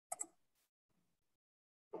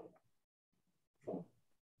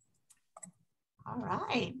All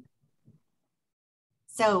right.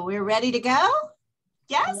 So we're ready to go?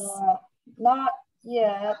 Yes? Not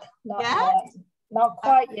yet. Not yet. Yet. Not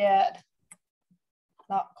quite yet.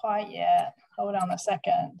 Not quite yet. Hold on a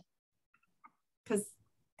second. Because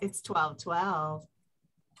it's 12:12.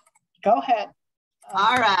 Go ahead.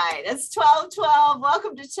 All right, it's 12:12.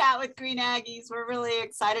 Welcome to Chat with Green Aggies. We're really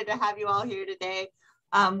excited to have you all here today.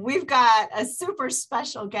 We've got a super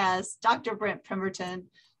special guest, Dr. Brent Pemberton,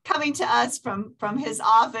 coming to us from his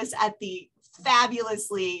office at the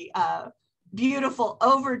fabulously beautiful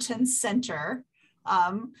Overton Center.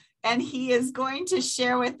 And he is going to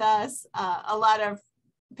share with us a lot of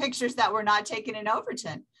pictures that were not taken in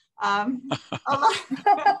Overton.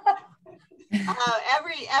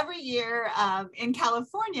 Every year in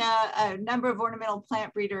California, a number of ornamental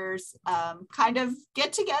plant breeders kind of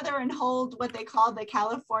get together and hold what they call the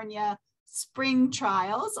California Spring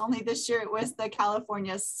Trials. Only this year it was the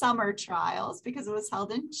California Summer Trials because it was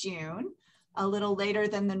held in June, a little later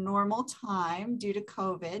than the normal time due to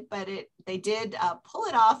COVID, but they did pull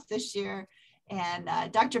it off this year. And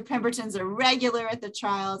Dr. Pemberton's a regular at the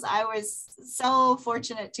trials. I was so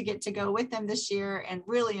fortunate to get to go with them this year and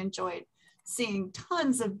really enjoyed seeing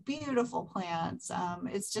tons of beautiful plants.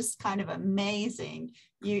 It's just kind of amazing.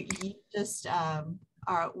 You just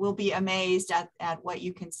will be amazed at what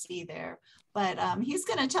you can see there. But he's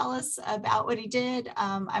going to tell us about what he did.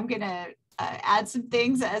 I'm going to add some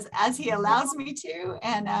things as he allows me to,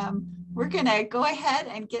 and we're going to go ahead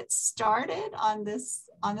and get started on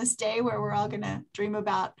this day where we're all going to dream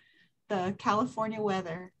about the California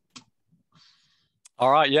weather.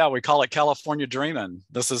 All right, yeah, we call it California Dreamin'.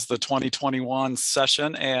 This is the 2021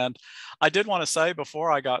 session, and I did want to say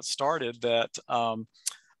before I got started that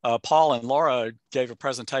Paul and Laura gave a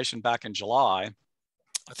presentation back in July.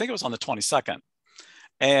 I think it was on the 22nd,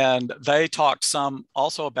 and they talked some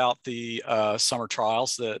also about the summer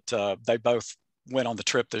trials that they both went on the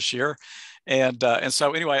trip this year. And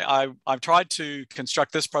so anyway, I've tried to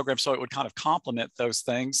construct this program so it would kind of complement those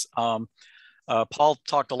things. Paul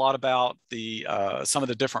talked a lot about some of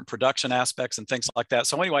the different production aspects and things like that.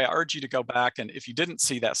 So anyway, I urge you to go back, and if you didn't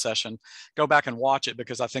see that session, go back and watch it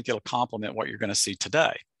because I think it'll complement what you're going to see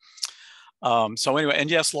today. So anyway, and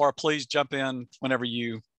yes, Laura, please jump in whenever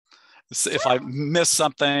if I miss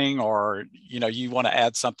something or you want to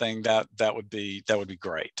add something, that would be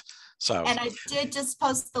great. So, and I did just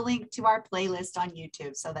post the link to our playlist on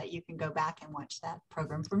YouTube so that you can go back and watch that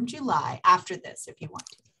program from July after this if you want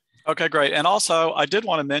to. Okay, great. And also, I did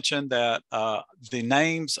want to mention that the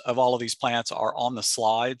names of all of these plants are on the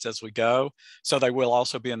slides as we go. So they will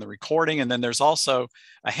also be in the recording. And then there's also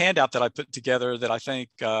a handout that I put together that I think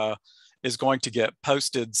is going to get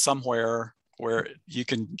posted somewhere where you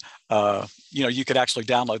can, you could actually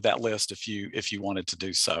download that list if you wanted to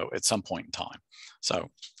do so at some point in time. So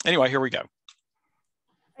anyway, here we go.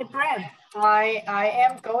 Hey, Brent, I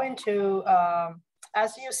am going to,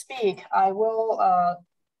 as you speak, I will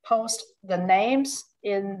post the names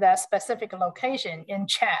in that specific location in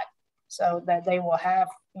chat so that they will have,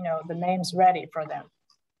 the names ready for them.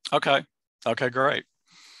 Okay, great.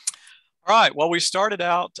 All right, well, we started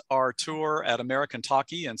out our tour at American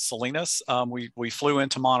Talkie in Salinas. We flew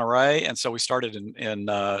into Monterey, and so we started in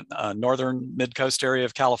northern mid-coast area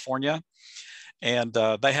of California. And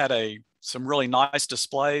they had some really nice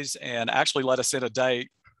displays and actually let us in a day,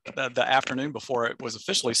 the afternoon before it was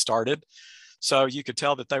officially started. So you could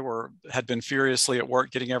tell that they had been furiously at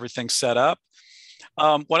work getting everything set up.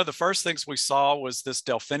 One of the first things we saw was this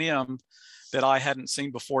delphinium that I hadn't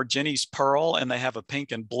seen before, Jenny's Pearl, and they have a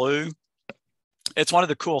pink and blue. It's one of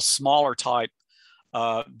the cool smaller type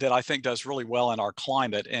that I think does really well in our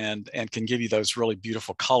climate and can give you those really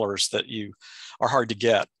beautiful colors that you are hard to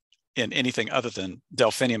get in anything other than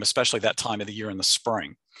delphinium, especially that time of the year in the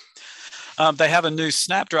spring. They have a new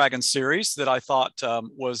Snapdragon series that I thought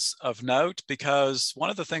was of note because one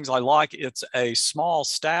of the things I like, it's a small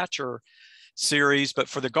stature series, but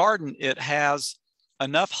for the garden, it has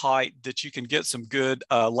enough height that you can get some good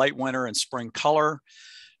late winter and spring color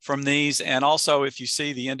from these. And also if you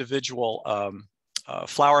see the individual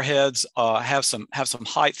flower heads have some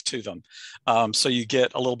height to them. So you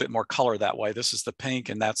get a little bit more color that way. This is the pink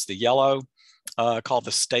and that's the yellow called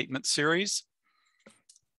the Statement series.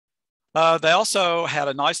 They also had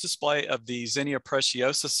a nice display of the Zinnia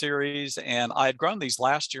Preciosa series, and I had grown these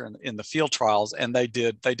last year in the field trials, and they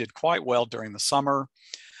did quite well during the summer.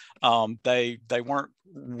 They weren't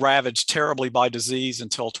ravaged terribly by disease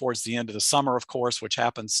until towards the end of the summer, of course, which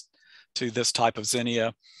happens to this type of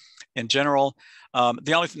zinnia in general.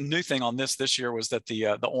 The only new thing on this year was that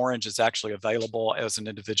the orange is actually available as an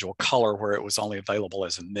individual color, where it was only available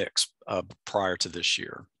as a mix prior to this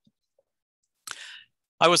year.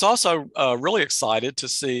 I was also really excited to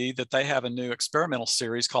see that they have a new experimental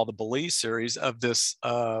series called the Belize series of this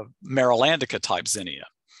Marilandica type zinnia.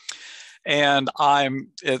 And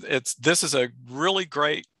this is a really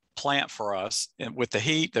great plant for us. And with the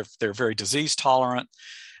heat, they're very disease tolerant.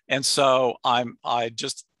 And so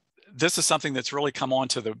this is something that's really come on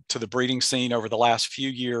to the breeding scene over the last few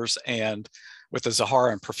years, and with the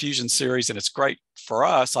Zahara and Profusion series. And it's great for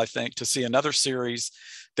us, I think, to see another series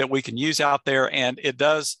that we can use out there. And it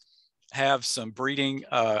does have some breeding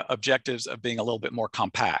objectives of being a little bit more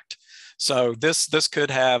compact. So this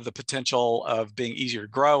could have the potential of being easier to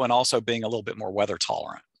grow and also being a little bit more weather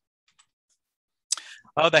tolerant.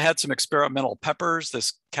 They had some experimental peppers,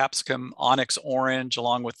 this capsicum onyx orange,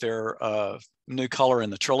 along with their new color in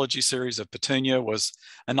the trilogy series of petunia, was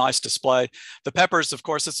a nice display. The peppers, of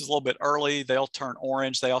course, this is a little bit early. They'll turn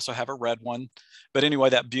orange. They also have a red one. But anyway,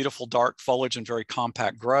 that beautiful dark foliage and very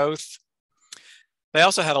compact growth. They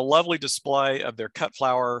also had a lovely display of their cut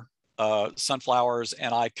flower sunflowers,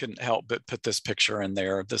 and I couldn't help but put this picture in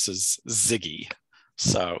there. This is Ziggy.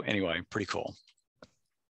 So anyway, pretty cool.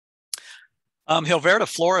 Hilverda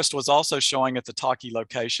Florist was also showing at the Taki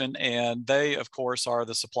location, and they, of course, are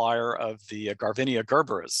the supplier of the Garvinia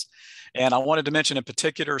gerberas. And I wanted to mention in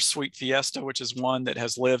particular Sweet Fiesta, which is one that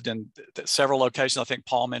has lived in several locations. I think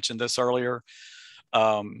Paul mentioned this earlier,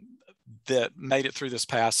 that made it through this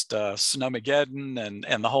past Snowmageddon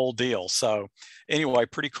and the whole deal. So anyway,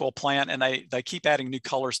 pretty cool plant. And they keep adding new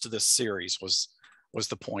colors to this series was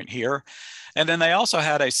the point here. And then they also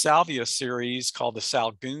had a salvia series called the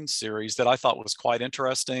Salgoon series that I thought was quite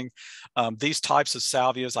interesting. These types of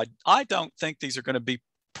salvias, I don't think these are going to be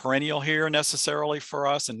perennial here necessarily for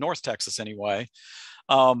us in North Texas anyway.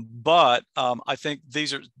 But I think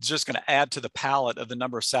these are just going to add to the palette of the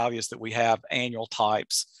number of salvias that we have, annual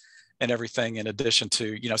types and everything, in addition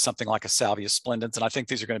to, something like a Salvia splendens. And I think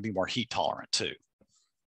these are going to be more heat tolerant too.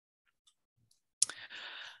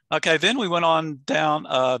 Okay, then we went on down.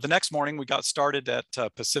 The next morning, we got started at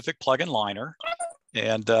Pacific Plug and Liner,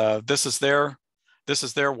 and this is their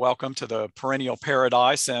welcome to the perennial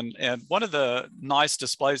paradise. And one of the nice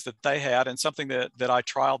displays that they had, and something that I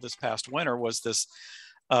trialed this past winter, was this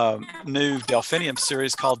new Delphinium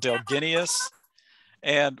series called Delginius.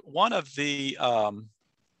 And one of the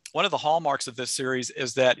hallmarks of this series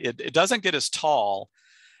is that it doesn't get as tall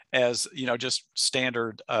as, just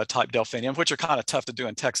standard type Delphinium, which are kind of tough to do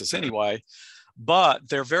in Texas anyway, but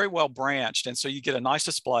they're very well branched. And so you get a nice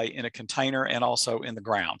display in a container and also in the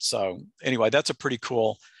ground. So anyway, that's a pretty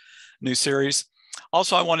cool new series.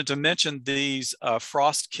 Also, I wanted to mention these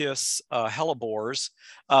Frost Kiss hellebores.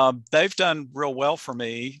 They've done real well for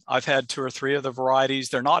me. I've had 2 or 3 of the varieties.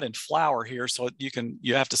 They're not in flower here, so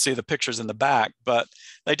you have to see the pictures in the back, but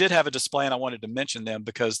they did have a display, and I wanted to mention them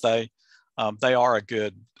because they are a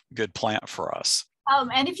good plant for us.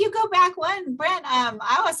 And if you go back one, Brent,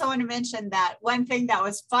 I also want to mention that one thing that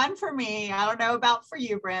was fun for me, I don't know about for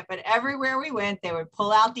you, Brent, but everywhere we went, they would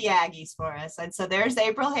pull out the Aggies for us. And so there's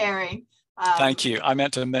April Herring. Thank you. I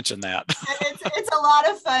meant to mention that. And it's a lot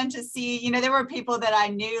of fun to see. There were people that I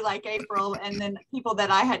knew, like April, and then people that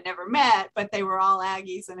I had never met, but they were all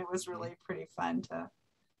Aggies, and it was really pretty fun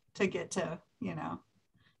to get to,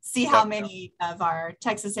 see how many of our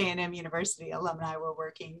Texas A&M University alumni were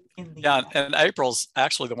working in the. Yeah, and April's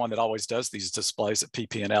actually the one that always does these displays at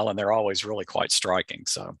PPNL, and they're always really quite striking.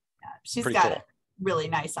 So yeah, she's pretty got cool. a really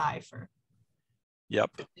nice eye for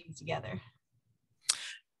putting things together.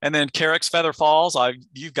 And then Carrick's Feather Falls,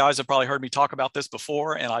 you guys have probably heard me talk about this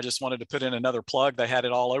before, and I just wanted to put in another plug. They had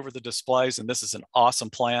it all over the displays, and this is an awesome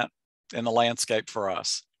plant in the landscape for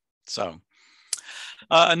us. So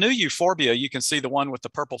a new euphorbia, you can see the one with the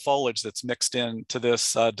purple foliage that's mixed into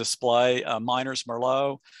this display, Miner's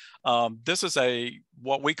Merlot. This is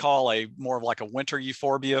what we call more of like a winter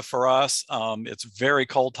euphorbia for us. It's very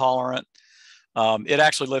cold tolerant. It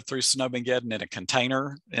actually lived through Snowmageddon in a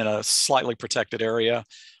container in a slightly protected area.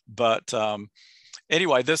 But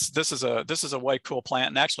anyway, this is a way cool plant,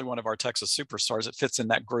 and actually one of our Texas superstars. It fits in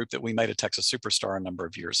that group that we made a Texas superstar a number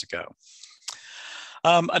of years ago.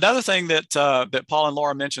 Another thing that Paul and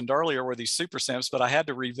Laura mentioned earlier were these super simps, but I had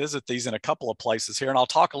to revisit these in a couple of places here, and I'll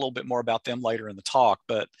talk a little bit more about them later in the talk.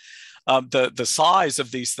 But the size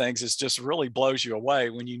of these things is just really blows you away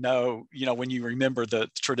when when you remember the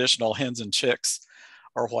traditional hens and chicks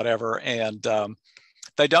or whatever. And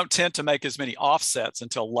they don't tend to make as many offsets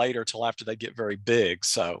until later, till after they get very big.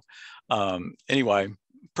 So anyway,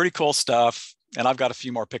 pretty cool stuff. And I've got a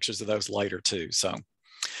few more pictures of those later too. So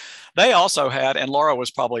they also had, and Laura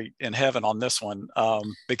was probably in heaven on this one,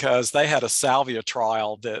 because they had a salvia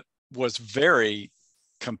trial that was very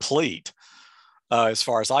complete, as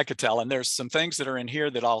far as I could tell. And there's some things that are in here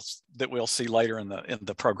that we'll see later in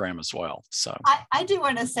the program as well. So I do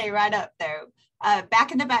want to say right up there,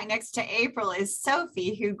 back in the back next to April is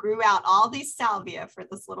Sophie, who grew out all these salvia for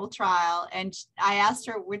this little trial. And I asked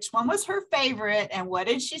her which one was her favorite, and what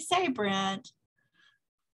did she say, Brent?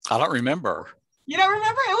 I don't remember. You don't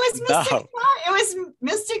remember? It was Mystic. No. It was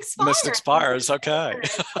Mystic Spires. Mystic Spires, okay.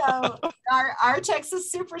 So our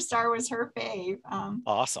Texas Superstar was her fave.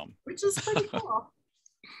 Awesome. Which is pretty cool.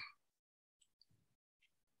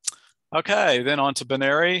 Okay, then on to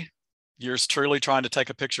Benary. Yours truly trying to take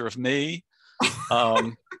a picture of me.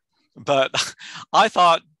 But I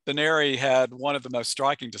thought Benary had one of the most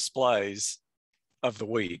striking displays of the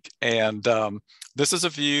week. And this is a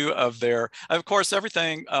view of their, of course,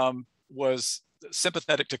 everything was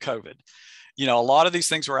sympathetic to COVID. You know, a lot of these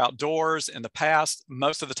things were outdoors in the past.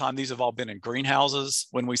 Most of the time, these have all been in greenhouses.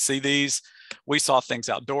 When we see these, we saw things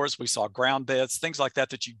outdoors. We saw ground beds, things like that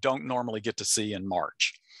that you don't normally get to see in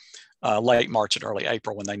March, late March and early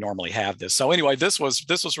April when they normally have this. So anyway, this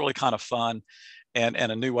was really kind of fun and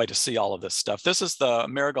a new way to see all of this stuff. This is the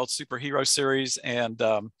Marigold Superhero Series, and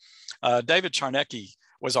David Charnecki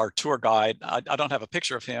was our tour guide. I don't have a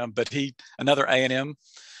picture of him, but another A&M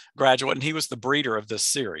graduate, and he was the breeder of this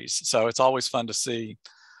series. So it's always fun to see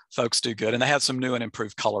folks do good. And they had some new and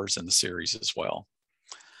improved colors in the series as well.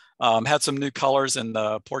 Had some new colors in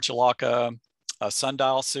the Portulaca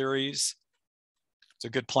Sundial series. It's a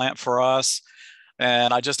good plant for us.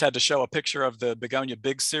 And I just had to show a picture of the Begonia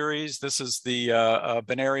Big series. This is the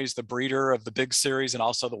Benary's, the breeder of the Big series, and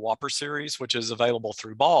also the Whopper series, which is available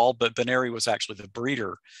through Ball, but Benary was actually the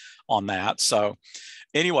breeder on that. So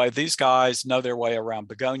anyway, these guys know their way around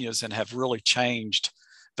begonias and have really changed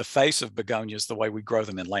the face of begonias the way we grow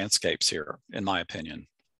them in landscapes here, in my opinion.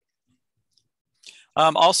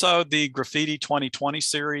 Also, the Graffiti 2020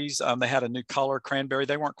 series, they had a new color, cranberry.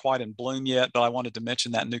 They weren't quite in bloom yet, but I wanted to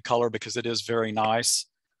mention that new color because it is very nice.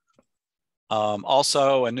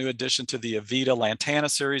 Also, a new addition to the Avita Lantana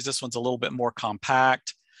series. This one's a little bit more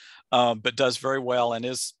compact, but does very well and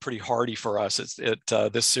is pretty hardy for us.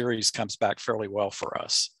 This series comes back fairly well for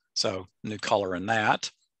us. So new color in that.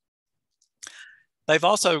 They've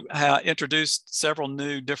also introduced several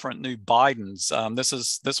different new Bidens.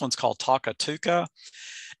 This one's called Takatuka.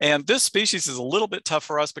 And this species is a little bit tough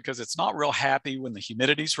for us because it's not real happy when the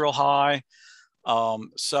humidity's real high.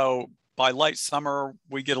 So by late summer,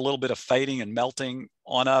 we get a little bit of fading and melting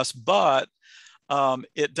on us, but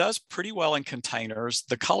it does pretty well in containers.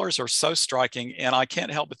 The colors are so striking, and I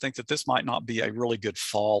can't help but think that this might not be a really good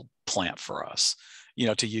fall plant for us, you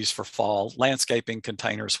know, to use for fall landscaping,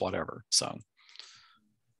 containers, whatever. So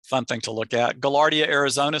fun thing to look at. Gaillardia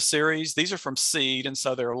Arizona series. These are from seed, and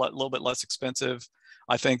so they're a little bit less expensive,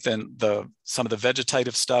 I think, than some of the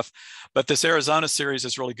vegetative stuff. But this Arizona series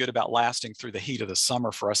is really good about lasting through the heat of the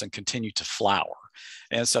summer for us and continue to flower.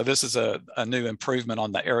 And so this is a new improvement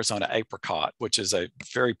on the Arizona apricot, which is a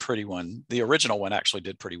very pretty one. The original one actually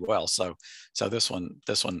did pretty well. So this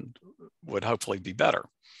one would hopefully be better.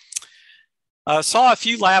 Saw a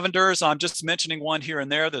few lavenders. I'm just mentioning one here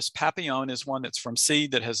and there. This Papillon is one that's from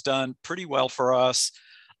seed that has done pretty well for us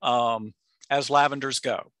as lavenders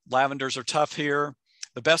go. Lavenders are tough here.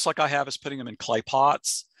 The best luck I have is putting them in clay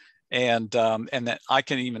pots, and that I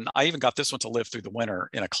even got this one to live through the winter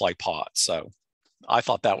in a clay pot. So I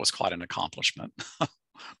thought that was quite an accomplishment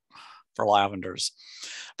for lavenders.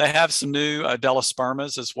 They have some new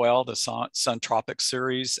Delospermas as well, the Sun Tropic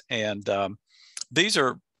series, and these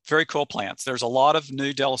are very cool plants. There's a lot of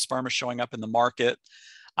new Delospermas showing up in the market.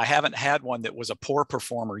 I haven't had one that was a poor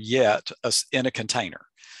performer yet in a container.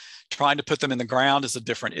 Trying to put them in the ground is a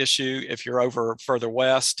different issue. If you're over further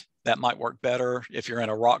west, that might work better if you're in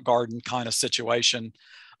a rock garden kind of situation.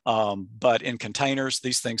 But in containers,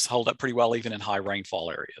 these things hold up pretty well even in high rainfall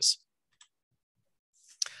areas.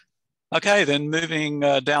 Okay, then moving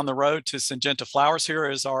down the road to Syngenta Flowers. Here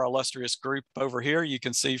is our illustrious group over here. You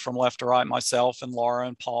can see from left to right, myself and Laura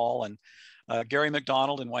and Paul and Gary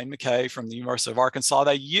McDonald and Wayne McKay from the University of Arkansas.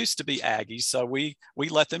 They used to be Aggies, so we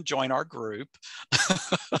let them join our group.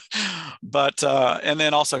 But and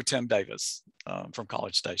then also Tim Davis from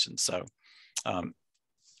College Station. So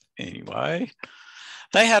anyway,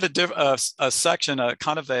 they had a section,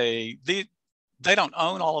 they don't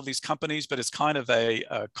own all of these companies, but it's kind of a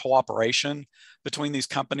cooperation between these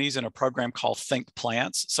companies in a program called Think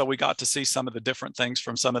Plants. So we got to see some of the different things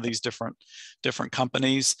from some of these different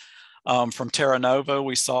companies. From Terra Nova,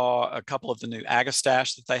 we saw a couple of the new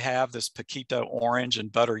agastache that they have, this Paquito orange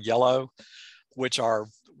and butter yellow, which are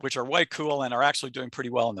way cool and are actually doing pretty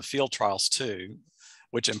well in the field trials too,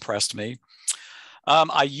 which impressed me.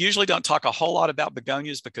 I usually don't talk a whole lot about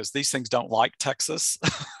begonias because these things don't like Texas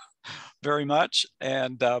very much.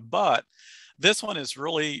 But this one is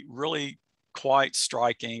really, really quite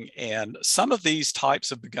striking. And some of these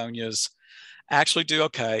types of begonias actually do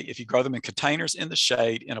okay if you grow them in containers in the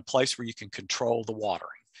shade in a place where you can control the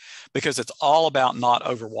watering, because it's all about not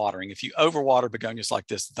overwatering. If you overwater begonias like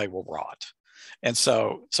this, they will rot. And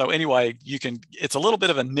so anyway, it's a little bit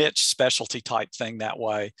of a niche specialty type thing that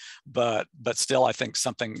way, but still I think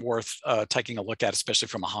something worth taking a look at, especially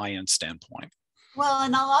from a high-end standpoint. Well,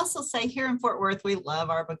 and I'll also say here in Fort Worth, we love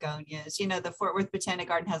our begonias. You know, the Fort Worth Botanic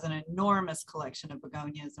Garden has an enormous collection of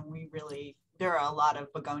begonias, and there are a lot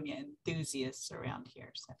of begonia enthusiasts around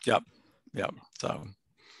here. So. Yep. So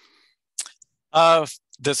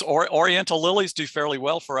this Oriental lilies do fairly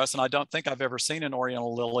well for us, and I don't think I've ever seen an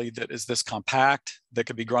Oriental lily that is this compact, that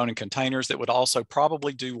could be grown in containers, that would also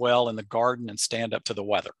probably do well in the garden and stand up to the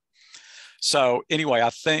weather. So anyway, I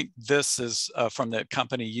think this is from the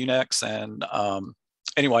company Unex, and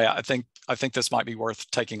anyway, I think this might be worth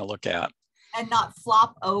taking a look at. And not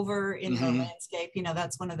flop over in the landscape. You know,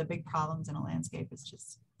 that's one of the big problems in a landscape, is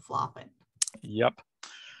just flopping. Yep.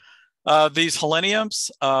 These heleniums,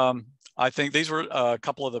 I think these were a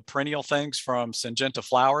couple of the perennial things from Syngenta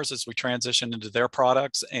Flowers as we transition into their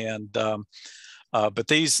products, and but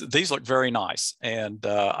these look very nice, and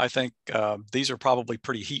I think these are probably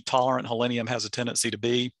pretty heat tolerant. Helenium has a tendency to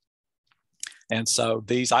be, and so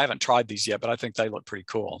these, I haven't tried these yet, but I think they look pretty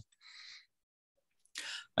cool.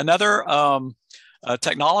 Another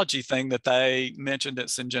technology thing that they mentioned at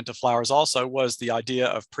Syngenta Flowers also was the idea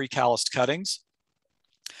of pre-calloused cuttings.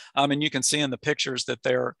 And you can see in the pictures that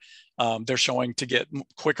they're showing to get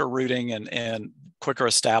quicker rooting and quicker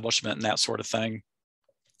establishment and that sort of thing.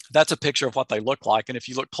 That's a picture of what they look like. And if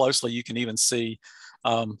you look closely, you can even see,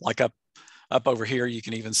 like up over here, you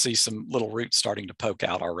can even see some little roots starting to poke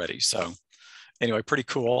out already. So anyway, pretty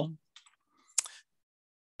cool.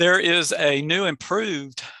 There is a new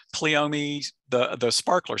improved Cleome, the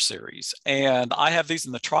Sparkler series. And I have these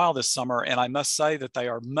in the trial this summer, and I must say that they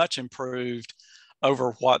are much improved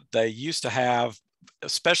over what they used to have,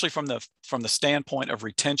 especially from the standpoint of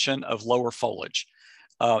retention of lower foliage.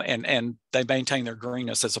 And they maintain their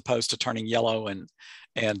greenness as opposed to turning yellow and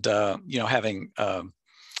you know, having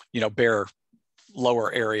you know, bare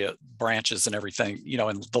lower area branches and everything, you know,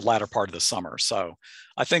 in the latter part of the summer. So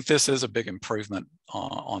I think this is a big improvement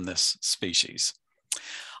on this species.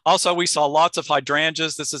 Also, we saw lots of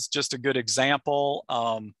hydrangeas. This is just a good example.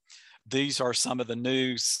 These are some of the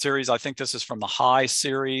new series. I think this is from the High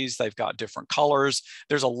series. They've got different colors.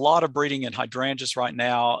 There's a lot of breeding in hydrangeas right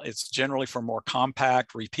now. It's generally for more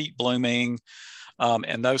compact, repeat blooming,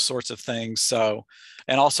 and those sorts of things. So,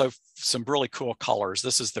 and also some really cool colors.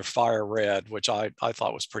 This is their fire red, which I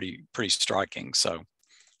thought was pretty striking. So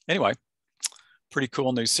anyway, pretty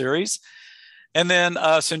cool new series. And then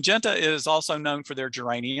Syngenta is also known for their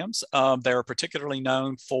geraniums. They're particularly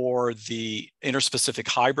known for the interspecific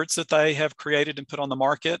hybrids that they have created and put on the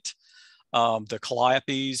market. The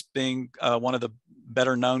Calliopes being one of the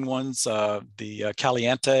better known ones, the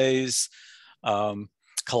Calientes,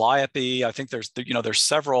 Calliope. I think there's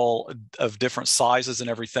several of different sizes and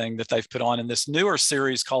everything that they've put on. And this newer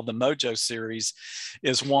series called the Mojo series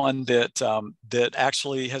is one that that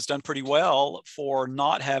actually has done pretty well for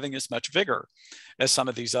not having as much vigor as some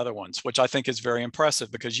of these other ones, which I think is very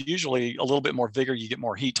impressive, because usually a little bit more vigor, you get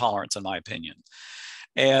more heat tolerance, in my opinion.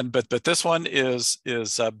 And but this one is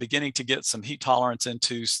beginning to get some heat tolerance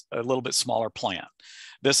into a little bit smaller plant.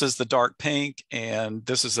 This is the dark pink, and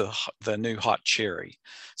this is the new hot cherry.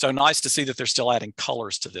 So nice to see that they're still adding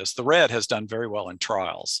colors to this. The red has done very well in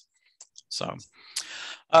trials. So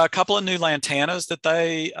a couple of new lantanas that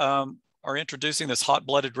they are introducing. This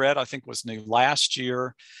hot-blooded red, I think, was new last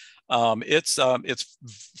year. It's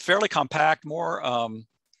fairly compact, more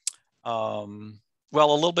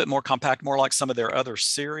well, a little bit more compact, more like some of their other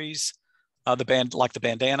series, like the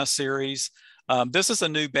Bandana series. This is a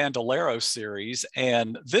new Bandolero series,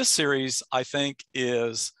 and this series I think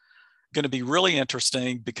is going to be really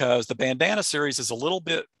interesting because the Bandana series is a little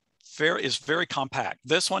bit very compact.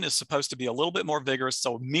 This one is supposed to be a little bit more vigorous,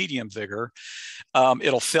 so medium vigor.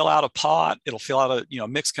 It'll fill out a pot, it'll fill out a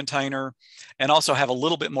mixed container, and also have a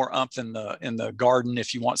little bit more umph in the garden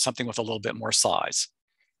if you want something with a little bit more size.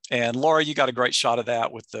 And Laura, you got a great shot of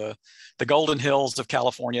that with the Golden Hills of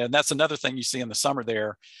California, and that's another thing you see in the summer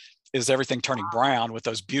there, is everything turning brown with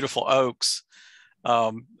those beautiful oaks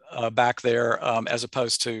back there, as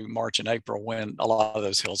opposed to March and April when a lot of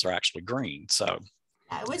those hills are actually green. So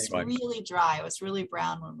yeah, it was anyway. really dry. It was really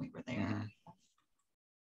brown when we were there. Mm-hmm.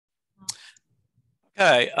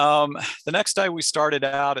 Okay, the next day we started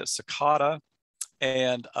out at Cicada,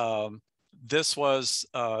 and this was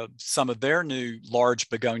some of their new large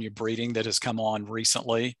begonia breeding that has come on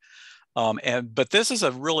recently. But this is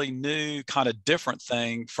a really new kind of different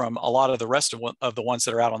thing from a lot of the rest of the ones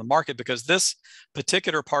that are out on the market, because this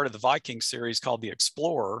particular part of the Viking series called the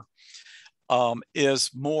Explorer is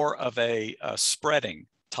more of a spreading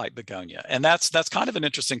type begonia. And that's kind of an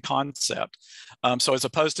interesting concept. So as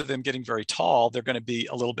opposed to them getting very tall, they're going to be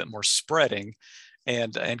a little bit more spreading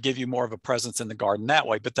and give you more of a presence in the garden that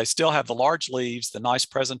way. But they still have the large leaves, the nice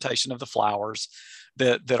presentation of the flowers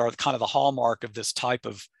that are kind of the hallmark of this type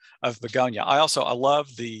of begonia. I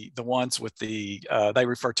love the ones with the, they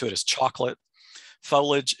refer to it as chocolate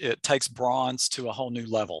foliage. It takes bronze to a whole new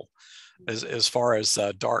level as far as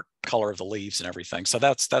dark color of the leaves and everything. So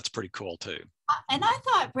that's pretty cool too. And I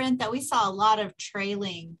thought, Brent, that we saw a lot of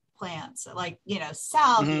trailing plants, like,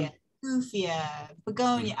 salvia, Lufia,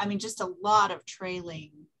 begonia. I mean, just a lot of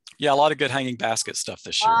trailing. Yeah, a lot of good hanging basket stuff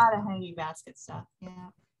this year. A lot of hanging basket stuff, yeah.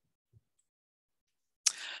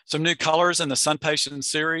 Some new colors in the Sun Patient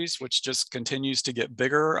series, which just continues to get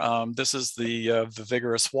bigger. This is the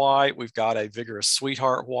Vigorous White. We've got a Vigorous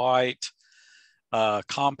Sweetheart White,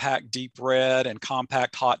 Compact Deep Red, and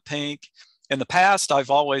Compact Hot Pink. In the past, I've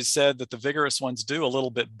always said that the vigorous ones do a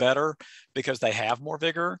little bit better because they have more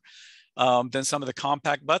vigor than some of the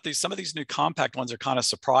compact, but some of these new compact ones are kind of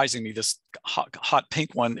surprising me. This hot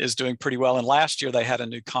pink one is doing pretty well. And last year they had a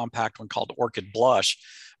new compact one called Orchid Blush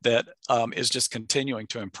that is just continuing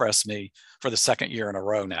to impress me for the second year in a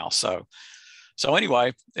row now. So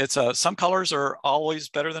anyway, it's some colors are always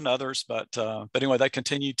better than others, but anyway, they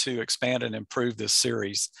continue to expand and improve this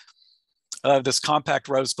series. This Compact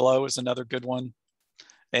Rose Glow is another good one.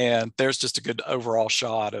 And there's just a good overall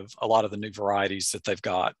shot of a lot of the new varieties that they've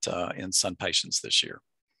got in Sun Patients this year.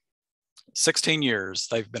 16 years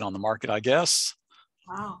they've been on the market, I guess.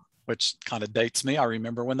 Wow. Which kind of dates me. I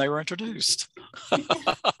remember when they were introduced.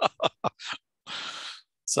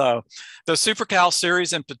 So the Super Cal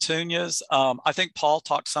series and petunias, I think Paul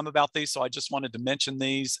talked some about these, so I just wanted to mention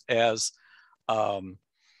these as to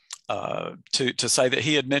say that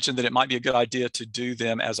he had mentioned that it might be a good idea to do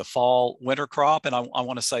them as a fall winter crop. And I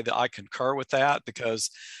want to say that I concur with that, because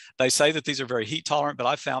they say that these are very heat tolerant, but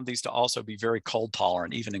I found these to also be very cold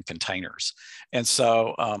tolerant, even in containers. And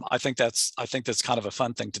so I think that's kind of a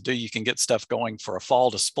fun thing to do. You can get stuff going for a fall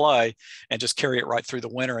display and just carry it right through the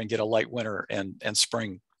winter and get a late winter and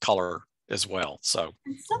spring color as well. So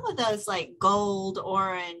and some of those like gold,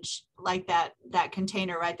 orange, like that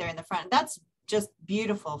container right there in the front, that's just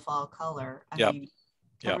beautiful fall color. I mean,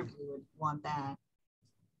 everybody would want that.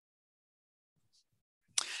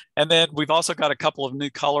 And then we've also got a couple of new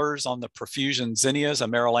colors on the Profusion Zinnias, a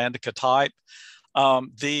Marilandica type.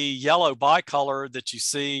 The yellow bicolor that you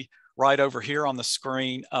see right over here on the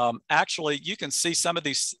screen, actually you can see some of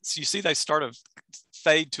these, you see they start to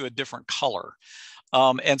fade to a different color.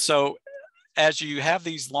 And so as you have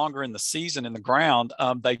these longer in the season in the ground,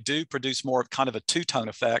 they do produce more of kind of a two-tone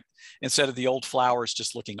effect instead of the old flowers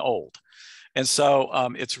just looking old. And so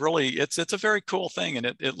it's a very cool thing, and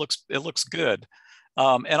it looks good.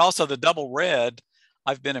 And also the double red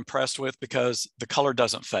I've been impressed with because the color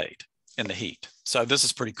doesn't fade in the heat. So this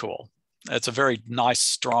is pretty cool. It's a very nice,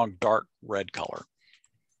 strong, dark red color.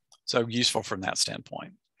 So useful from that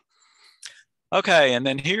standpoint. Okay, and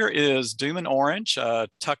then here is Dooman Orange,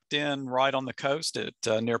 tucked in right on the coast at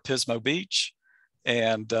near Pismo Beach.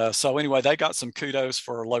 And so anyway, they got some kudos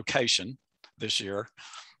for location this year,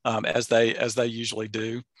 as they usually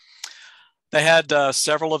do. They had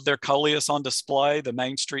several of their coleus on display, the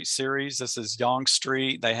Main Street series. This is Yonge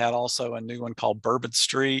Street. They had also a new one called Bourbon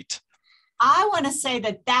Street. I want to say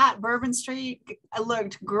that Bourbon Street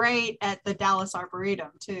looked great at the Dallas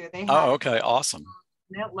Arboretum too. They had, okay, awesome.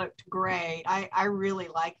 It looked great. I really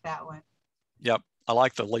like that one. Yep, I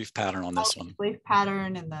like the leaf pattern on this one. Leaf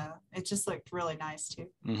pattern, and it just looked really nice too.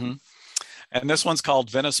 Mm-hmm. And this one's called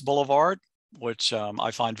Venice Boulevard, which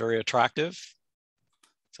I find very attractive.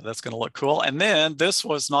 So that's going to look cool. And then this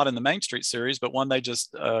was not in the Main Street series, but one they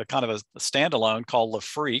just kind of a standalone called Le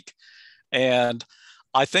Freak. And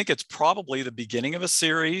I think it's probably the beginning of a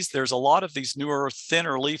series. There's a lot of these newer,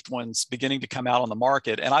 thinner leafed ones beginning to come out on the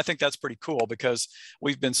market. And I think that's pretty cool because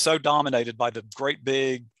we've been so dominated by the great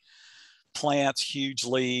big plants, huge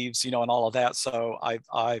leaves, you know, and all of that. So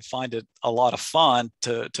I find it a lot of fun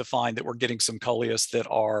to find that we're getting some coleus that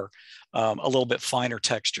are a little bit finer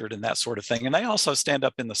textured and that sort of thing. And they also stand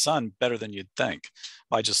up in the sun better than you'd think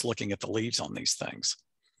by just looking at the leaves on these things.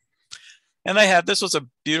 And they had, this was a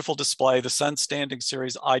beautiful display, the Sun Standing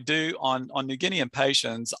series. I do, on New Guinea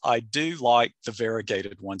impatiens, I do like the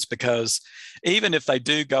variegated ones, because even if they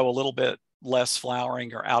do go a little bit less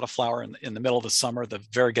flowering or out of flower in the middle of the summer, the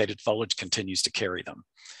variegated foliage continues to carry them.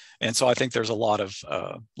 And so I think there's a lot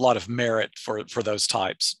of merit for those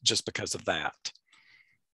types just because of that.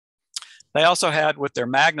 They also had, with their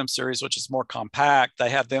Magnum series, which is more compact, they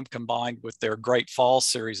had them combined with their Great Falls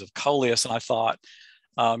series of coleus. And I thought,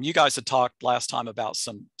 you guys had talked last time about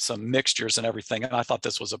some mixtures and everything, and I thought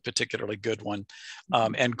this was a particularly good one,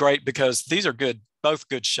 and great because these are both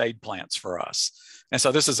good shade plants for us. And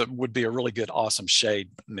so this would be a really good, awesome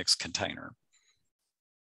shade mixed container.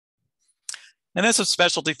 And this is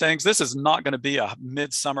specialty things. This is not going to be a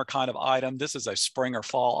midsummer kind of item. This is a spring or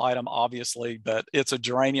fall item, obviously, but it's a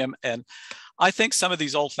geranium. And I think some of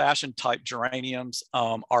these old-fashioned type geraniums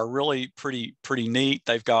are really pretty neat.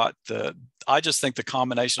 They've got I just think the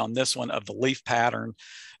combination on this one of the leaf pattern,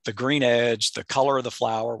 the green edge, the color of the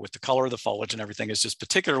flower with the color of the foliage and everything is just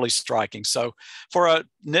particularly striking. So for a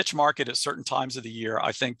niche market at certain times of the year,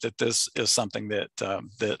 I think that this is something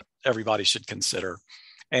that everybody should consider.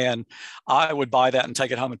 And I would buy that and take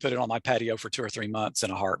it home and put it on my patio for 2 or 3 months in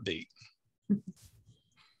a heartbeat.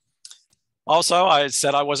 Also, I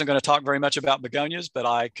said I wasn't going to talk very much about begonias, but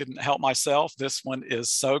I couldn't help myself. This one is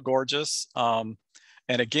so gorgeous.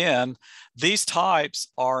 And again, these types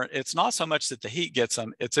are, it's not so much that the heat gets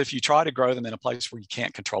them, it's if you try to grow them in a place where you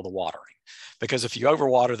can't control the watering. Because if you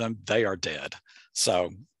overwater them, they are dead. So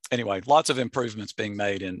anyway, lots of improvements being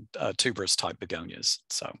made in tuberous type begonias.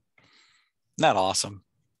 So isn't that awesome?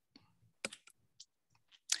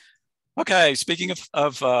 Okay, speaking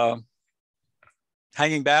of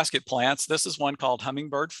hanging basket plants, this is one called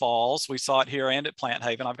Hummingbird Falls. We saw it here and at Plant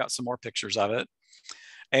Haven. I've got some more pictures of it.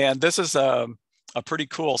 And this is a pretty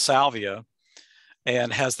cool salvia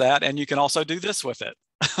and has that. And you can also do this with it.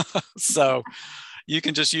 So you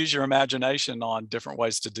can just use your imagination on different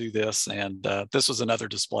ways to do this. And this was another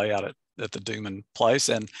display out at the Duman place.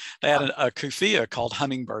 And they had a kufia called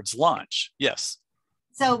Hummingbird's Lunch. Yes.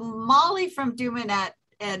 So Molly from Duman at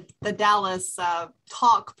the Dallas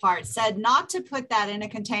talk part said not to put that in a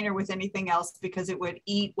container with anything else because it would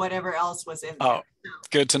eat whatever else was in there. Oh,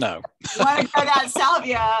 good to know. You want to grow that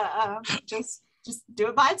salvia, just do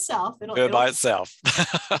it by itself. Do it by itself.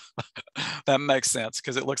 That makes sense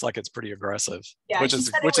because it looks like it's pretty aggressive, yeah, which is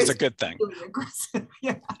a good thing. Really aggressive.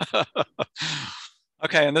 Yeah.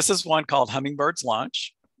 Okay, and this is one called Hummingbird's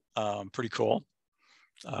Lunch. Pretty cool.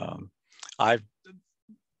 None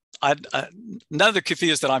of the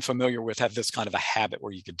kufias that I'm familiar with have this kind of a habit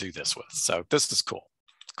where you could do this with. So this is cool.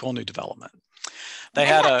 Cool new development. They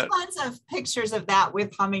had tons of pictures of that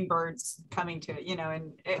with hummingbirds coming to it, you know,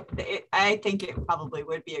 and I think it probably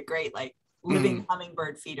would be a great like living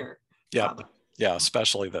hummingbird feeder. Yeah. Probably. Yeah.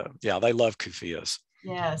 Especially they love kufias.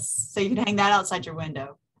 Yes. So you can hang that outside your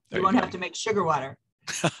window. You won't have to make sugar water.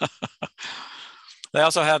 They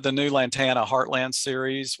also have the new Lantana Heartland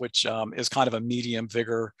series, which is kind of a medium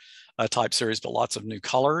vigor type series, but lots of new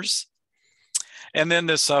colors. And then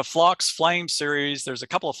this Phlox Flame series, there's a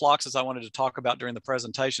couple of phloxes I wanted to talk about during the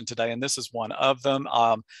presentation today, and this is one of them.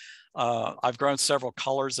 I've grown several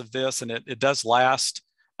colors of this, and it does last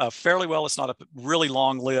fairly well. It's not a really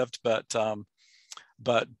long-lived, but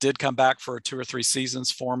did come back for 2 or 3 seasons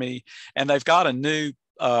for me. And they've got a new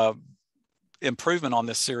improvement on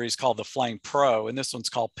this series called the Flame Pro, and this one's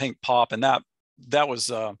called Pink Pop, and that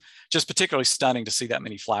was just particularly stunning to see that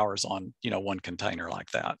many flowers on one container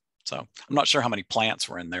like that. So I'm not sure how many plants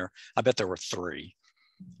were in there. I bet there were 3,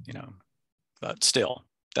 but still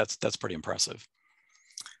that's pretty impressive.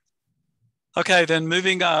 Okay, then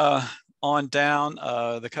moving on down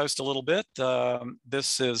the coast a little bit.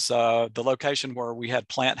 This is the location where we had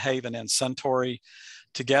Plant Haven and Suntory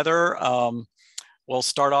together. We'll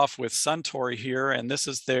start off with Suntory here, and this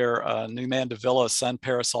is their new Mandevilla Sun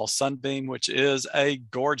Parasol Sunbeam, which is a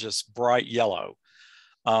gorgeous bright yellow.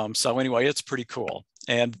 So anyway, it's pretty cool.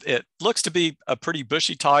 And it looks to be a pretty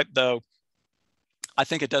bushy type, though I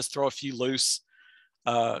think it does throw a few loose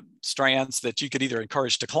strands that you could either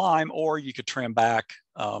encourage to climb or you could trim back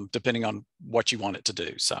depending on what you want it to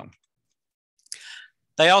do. So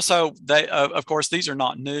of course, these are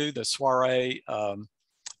not new, the Soiree,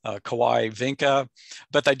 Kawaii Vinca,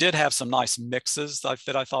 but they did have some nice mixes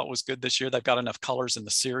that I thought was good this year. They've got enough colors in the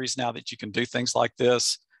series now that you can do things like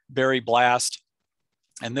this. Berry Blast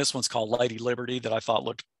And this one's called Lady Liberty, that I thought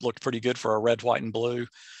looked pretty good for a red, white, and blue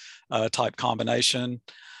type combination.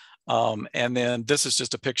 And then this is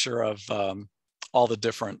just a picture of all the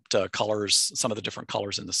different colors, some of the different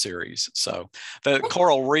colors in the series. So the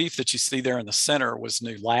coral reef that you see there in the center was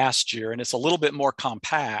new last year, and it's a little bit more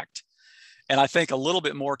compact. And I think a little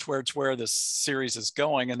bit more towards where this series is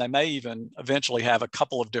going. And they may even eventually have a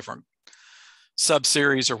couple of different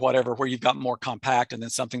sub-series or whatever, where you've got more compact and then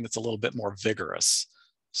something that's a little bit more vigorous.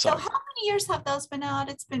 So how many years have those been out?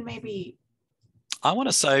 It's been maybe, I want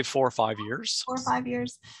to say 4 or 5 years. 4 or 5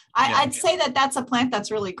 years. I'd say that that's a plant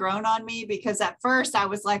that's really grown on me, because at first I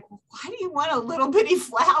was like, why do you want a little bitty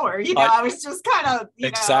flower? You know, I was just kind of,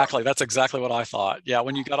 exactly. That's exactly what I thought. Yeah.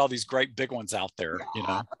 When you got all these great big ones out there, you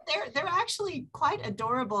know, they're actually quite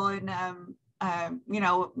adorable. And, you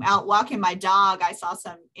know, out walking my dog, I saw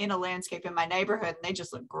some in a landscape in my neighborhood, and they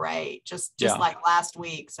just look great, just like last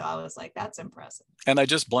week. So I was like, that's impressive. And they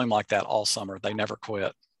just bloom like that all summer. They never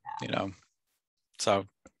quit, you know. So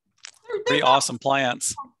pretty awesome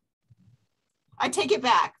plants. I take it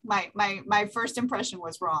back. My first impression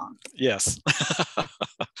was wrong. Yes.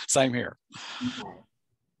 Same here.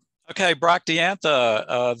 Okay,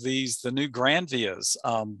 Bracteantha, the new Granvias.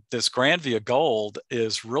 This Granvia Gold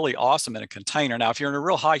is really awesome in a container. Now, if you're in a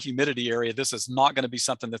real high humidity area, this is not going to be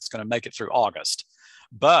something that's going to make it through August.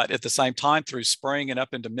 But at the same time, through spring and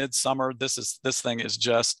up into midsummer, this thing is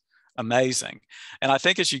just amazing. And I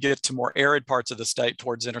think as you get to more arid parts of the state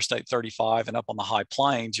towards Interstate 35 and up on the high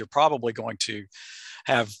plains, you're probably going to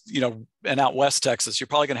have, you know, and out West Texas, you're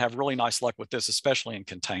probably going to have really nice luck with this, especially in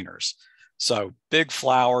containers. So big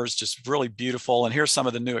flowers, just really beautiful. And here's some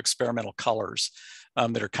of the new experimental colors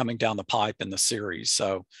that are coming down the pipe in the series.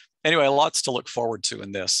 So anyway, lots to look forward to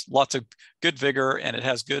in this. Lots of good vigor, and it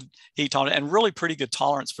has good heat tolerance and really pretty good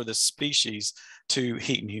tolerance for this species to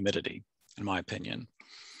heat and humidity, in my opinion.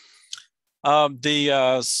 The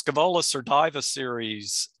Scaevola surdiva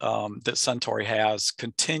series that Suntory has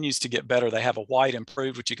continues to get better. They have a white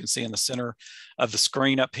improved, which you can see in the center of the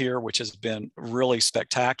screen up here, which has been really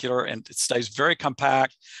spectacular, and it stays very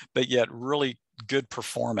compact, but yet really good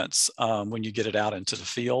performance when you get it out into the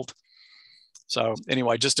field. So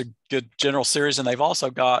anyway, just a good general series. And they've also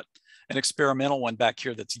got an experimental one back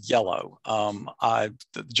here that's yellow.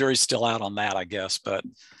 The jury's still out on that, I guess, but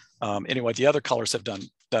anyway, the other colors have done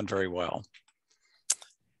very well.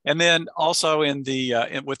 And then also in the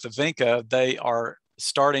with the Vinca, they are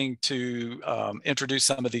starting to introduce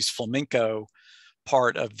some of these flamenco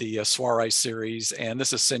part of the Soiree series, and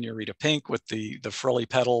this is Senorita Pink with the frilly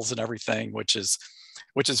petals and everything, which is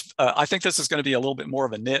I think this is going to be a little bit more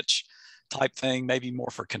of a niche type thing, maybe more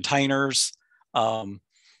for containers.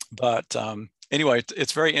 But anyway,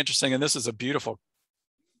 it's very interesting, and this is a beautiful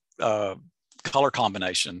color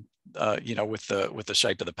combination. You know, with the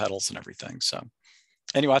shape of the petals and everything. So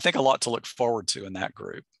anyway, I think a lot to look forward to in that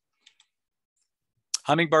group.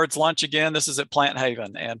 Hummingbird's Lunch again, this is at Plant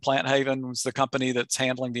Haven, and Plant Haven was the company that's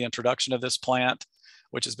handling the introduction of this plant,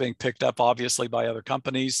 which is being picked up obviously by other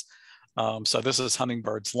companies. So this is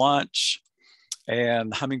Hummingbird's Lunch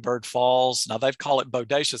and Hummingbird Falls. Now they've called it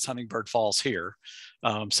Bodacious Hummingbird Falls here.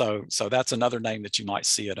 So that's another name that you might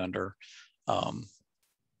see it under.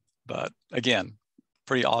 But again,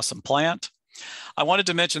 pretty awesome plant. I wanted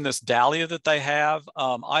to mention this dahlia that they have.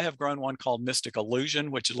 I have grown one called Mystic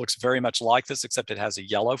Illusion, which looks very much like this, except it has a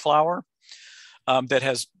yellow flower that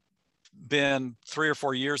has been 3 or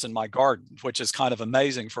 4 years in my garden, which is kind of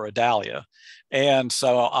amazing for a dahlia. And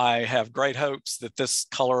so I have great hopes that this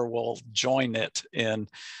color will join it in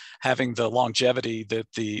having the longevity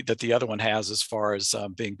that the other one has as far as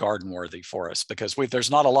being garden worthy for us, because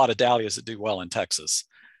there's not a lot of dahlias that do well in Texas.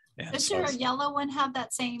 Does your yellow one have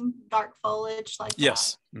that same dark foliage like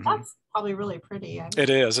yes. that? Mm-hmm. That's probably really pretty. I mean, it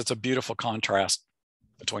is. It's a beautiful contrast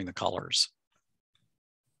between the colors.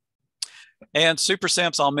 And Super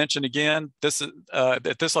Simps, I'll mention again, this is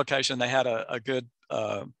at this location, they had a good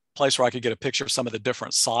place where I could get a picture of some of the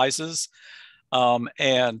different sizes.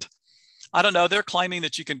 And I don't know, they're claiming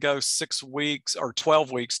that you can go 6 weeks or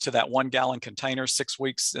 12 weeks to that 1 gallon container, 6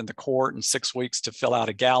 weeks in the quart and 6 weeks to fill out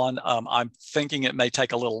a gallon. I'm thinking it may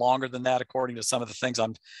take a little longer than that, according to some of the things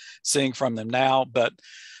I'm seeing from them now. But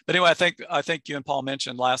anyway, I think you and Paul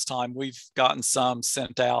mentioned last time, we've gotten some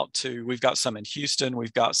sent out to, we've got some in Houston,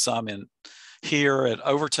 we've got some in here at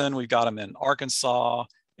Overton, we've got them in Arkansas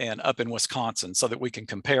and up in Wisconsin, so that we can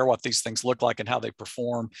compare what these things look like and how they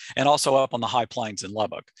perform, and also up on the high plains in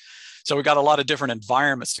Lubbock. So we've got a lot of different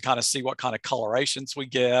environments to kind of see what kind of colorations we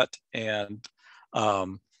get and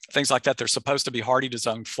things like that. They're supposed to be hardy to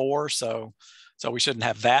zone 4, so we shouldn't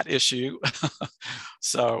have that issue.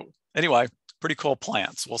 So anyway, pretty cool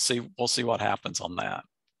plants. We'll see what happens on that.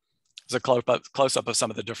 It's a close up of some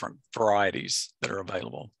of the different varieties that are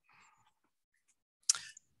available.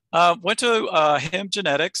 Went to Hem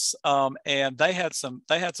Genetics, and they had some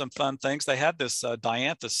fun things. They had this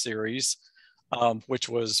Dianthus series, which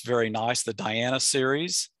was very nice, the Diana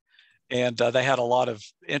series. And they had a lot of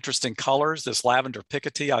interesting colors. This lavender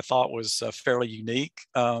picotee I thought was fairly unique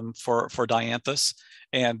for Dianthus.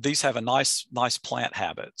 And these have a nice plant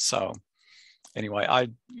habit. So anyway,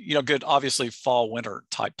 good, obviously fall, winter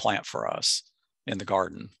type plant for us in the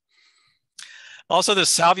garden. Also, this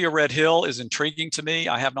Salvia Red Hill is intriguing to me.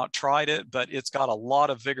 I have not tried it, but it's got a lot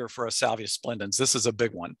of vigor for a Salvia splendens. This is a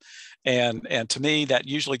big one. And to me, that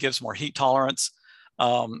usually gives more heat tolerance.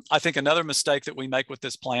 I think another mistake that we make with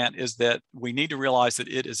this plant is that we need to realize that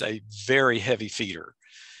it is a very heavy feeder.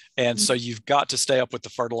 And so you've got to stay up with the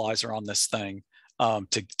fertilizer on this thing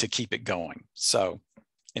to keep it going. So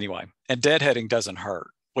anyway, and deadheading doesn't hurt,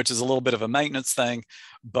 which is a little bit of a maintenance thing,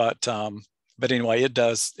 but anyway, it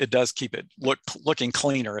does keep it looking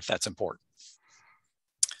cleaner if that's important.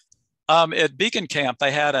 At Beacon Camp,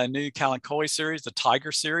 they had a new Kalanchoe series, the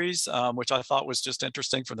Tiger series, which I thought was just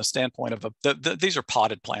interesting from the standpoint of these are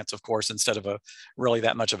potted plants, of course, instead of really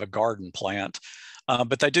that much of a garden plant.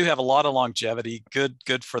 But they do have a lot of longevity,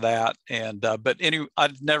 good for that. And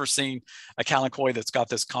I've never seen a Kalanchoe that's got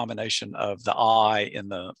this combination of the eye in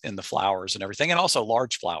the flowers and everything, and also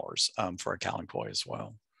large flowers for a Kalanchoe as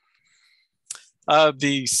well.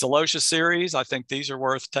 The Celosia series, I think these are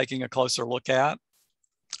worth taking a closer look at.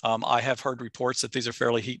 I have heard reports that these are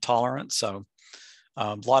fairly heat tolerant, so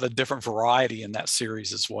a lot of different variety in that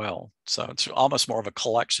series as well. So it's almost more of a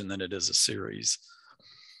collection than it is a series.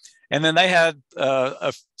 And then they had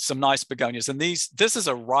some nice begonias, and this is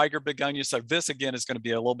a Riger begonia. So this again is going to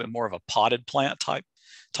be a little bit more of a potted plant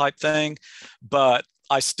type thing, but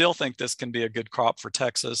I still think this can be a good crop for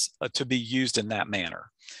Texas to be used in that manner.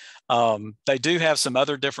 They do have some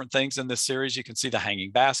other different things in this series. You can see the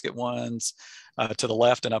hanging basket ones to the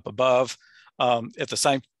left and up above. At the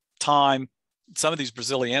same time, some of these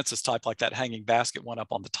Braziliensis type, like that hanging basket one up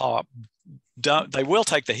on the top, they will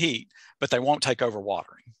take the heat, but they won't take over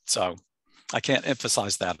watering. So I can't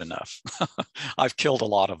emphasize that enough. I've killed a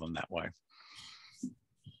lot of them that way.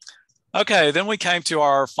 Okay, then we came to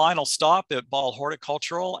our final stop at Ball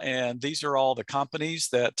Horticultural, and these are all the companies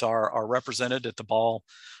that are represented at the Ball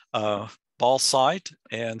site.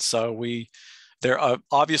 And so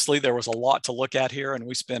obviously there was a lot to look at here, and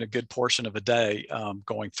we spent a good portion of a day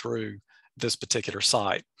going through this particular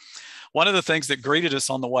site. One of the things that greeted us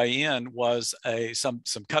on the way in was some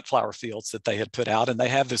cut flower fields that they had put out, and they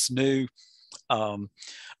have this new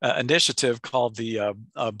initiative called the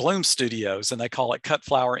Bloom Studios, and they call it Cut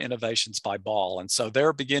Flower Innovations by Ball. And so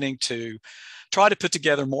they're beginning to try to put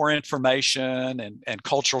together more information and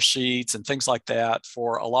cultural sheets and things like that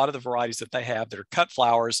for a lot of the varieties that they have that are cut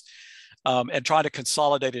flowers, and try to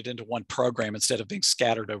consolidate it into one program instead of being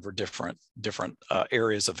scattered over different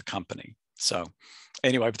areas of the company. So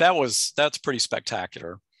anyway, that's pretty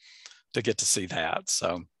spectacular to get to see that.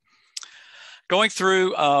 So going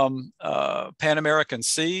through Pan American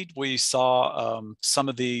Seed, we saw some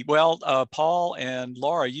of Paul and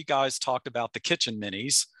Laura, you guys talked about the kitchen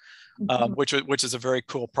minis, which is a very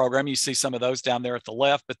cool program. You see some of those down there at the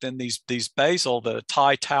left, but then these basil, the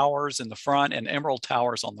Thai towers in the front and emerald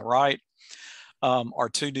towers on the right, are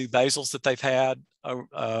two new basils that they've had.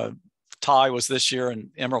 Thai was this year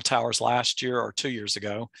and emerald towers last year or 2 years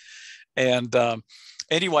ago. And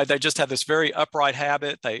anyway, they just have this very upright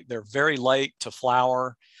habit. They're very late to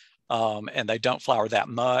flower, and they don't flower that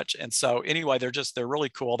much. And so anyway, they're really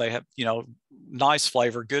cool. They have, nice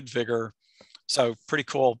flavor, good vigor. So pretty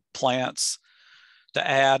cool plants to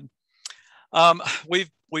add.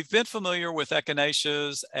 We've been familiar with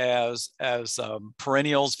echinaceas as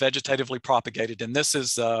perennials, vegetatively propagated, and this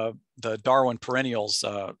is the Darwin Perennials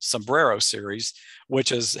Sombrero series, which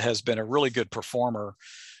has been a really good performer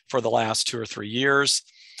for the last 2 or 3 years.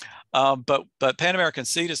 But Pan American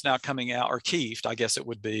Seed is now coming out, or Kieft, I guess it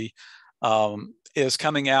would be, is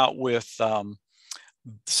coming out with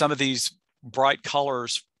some of these bright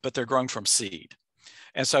colors, but they're grown from seed.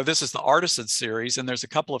 And so this is the Artisan series, and there's a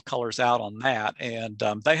couple of colors out on that, and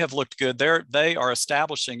they have looked good. They are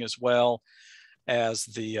establishing as well as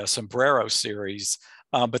the Sombrero series,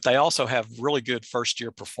 but they also have really good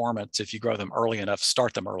first-year performance if you grow them early enough,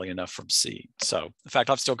 start them early enough from seed. So in fact,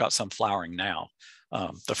 I've still got some flowering now.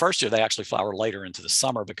 The first year they actually flower later into the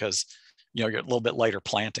summer because you're a little bit later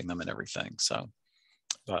planting them and everything. So,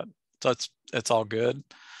 but it's all good.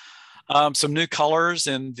 Some new colors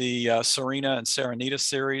in the Serena and Serenita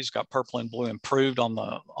series. Got purple and blue improved on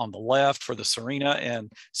the left for the Serena,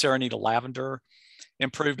 and Serenita lavender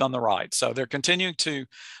improved on the right. So they're continuing to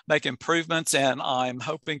make improvements, and I'm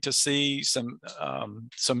hoping to see some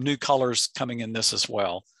new colors coming in this as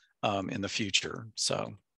well in the future.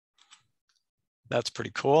 So that's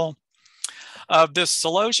pretty cool. This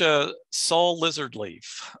Celosia Soul Lizard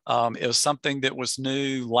Leaf is something that was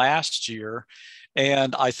new last year,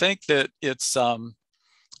 and I think that it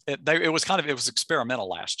was experimental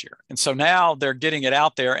last year, and so now they're getting it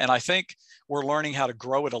out there, and I think we're learning how to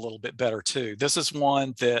grow it a little bit better too. This is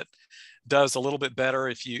one that does a little bit better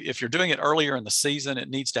if you're doing it earlier in the season. It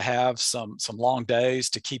needs to have some long days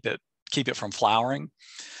to keep it from flowering,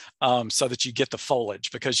 so that you get the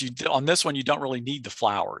foliage, because on this one you don't really need the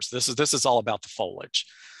flowers. This is all about the foliage.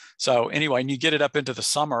 So anyway, and you get it up into the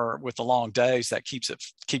summer with the long days, that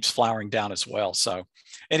keeps flowering down as well. So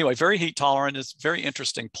anyway, very heat tolerant. It's a very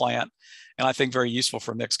interesting plant, and I think very useful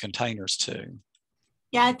for mixed containers too.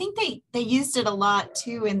 Yeah, I think they used it a lot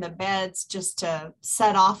too in the beds just to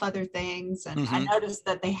set off other things. And I noticed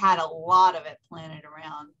that they had a lot of it planted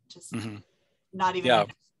around, just not even in a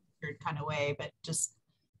weird kind of way, but just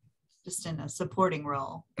in a supporting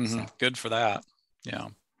role. So. Good for that. Yeah.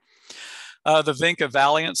 The Vinca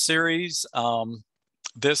Valiant series.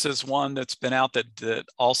 This is one that's been out that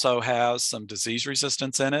also has some disease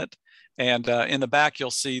resistance in it. And in the back,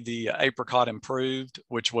 you'll see the apricot improved,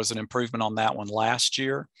 which was an improvement on that one last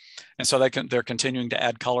year. And so they're continuing to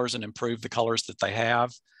add colors and improve the colors that they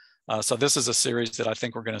have. So this is a series that I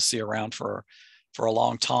think we're going to see around for a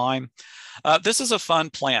long time. This is a fun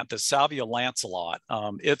plant, the Salvia lanceolate.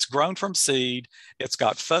 It's grown from seed. It's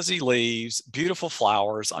got fuzzy leaves, beautiful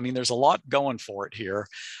flowers. I mean, there's a lot going for it here.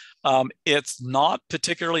 It's not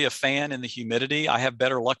particularly a fan in the humidity. I have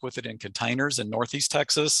better luck with it in containers in Northeast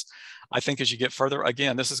Texas. I think as you get further,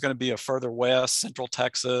 again, this is going to be a further west, Central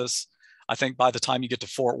Texas. I think by the time you get to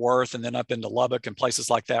Fort Worth and then up into Lubbock and places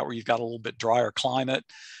like that where you've got a little bit drier climate,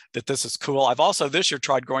 that this is cool. I've also this year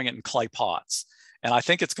tried growing it in clay pots, and I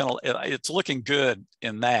think it's looking good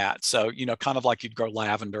in that. So, kind of like you'd grow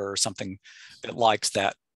lavender or something that likes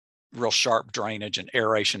that real sharp drainage and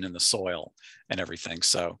aeration in the soil and everything.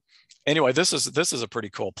 So anyway, this is a pretty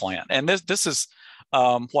cool plant, and this is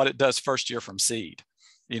what it does first year from seed.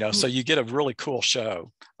 So you get a really cool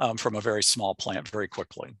show from a very small plant very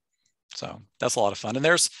quickly. So that's a lot of fun. And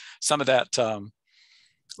there's some of that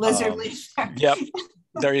lizard leaf. Yep,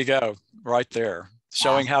 there you go, right there,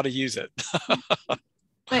 showing how to use it.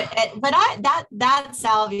 But that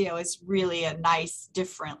salvia is really a nice,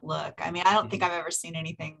 different look. I mean, I don't think I've ever seen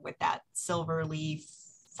anything with that silver leaf,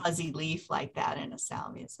 fuzzy leaf like that in a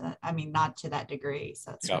salvia. So I mean, not to that degree.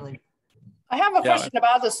 So it's really. I have a question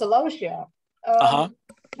about the celosia.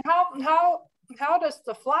 How does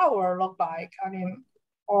the flower look like? I mean,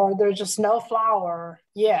 or there's just no flower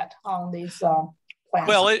yet on these plants?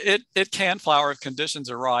 Well, it can flower if conditions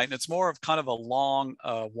are right, and it's more of kind of a long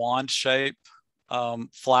wand shape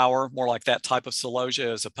flower, more like that type of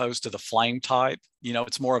celosia as opposed to the flame type.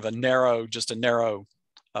 It's more of a narrow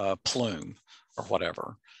plume or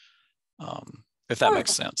whatever, if that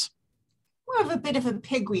makes sense. More of a bit of a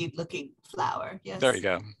pigweed looking flower. Yes. There you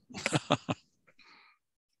go.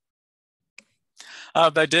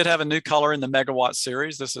 They did have a new color in the Megawatt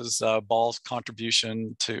series. This is Ball's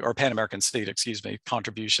contribution to, or Pan American Seed, excuse me,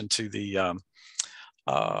 contribution to the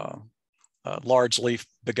large leaf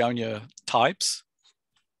begonia types.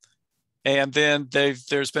 And then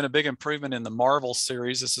there's been a big improvement in the Marvel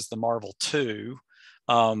series. This is the Marvel 2.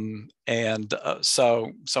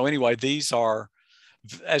 So anyway, these are,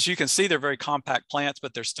 as you can see, they're very compact plants,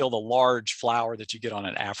 but they're still the large flower that you get on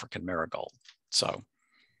an African marigold. So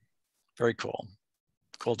very cool.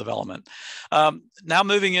 Cool development. Now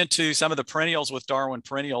moving into some of the perennials with Darwin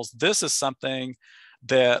perennials, this is something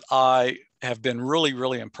that I have been really,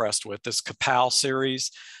 really impressed with, this Kapow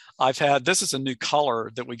series. This is a new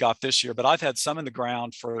color that we got this year, but I've had some in the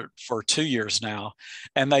ground for 2 years now,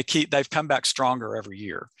 and they've come back stronger every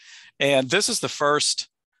year. And this is the first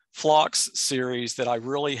phlox series that I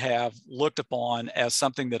really have looked upon as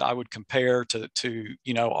something that I would compare to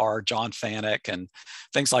our John Fanick and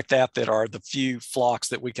things like that are the few phlox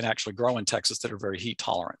that we can actually grow in Texas that are very heat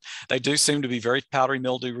tolerant. They do seem to be very powdery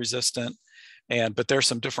mildew resistant, but there's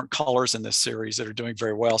some different colors in this series that are doing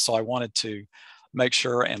very well. So I wanted to make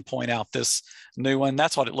sure and point out this new one.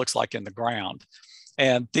 That's what it looks like in the ground.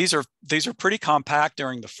 And these are pretty compact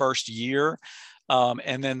during the first year.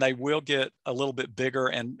 And then they will get a little bit bigger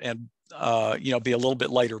and you know, be a little bit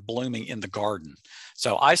later blooming in the garden.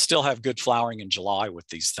 So I still have good flowering in July with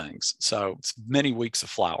these things. So it's many weeks of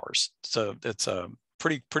flowers. So it's a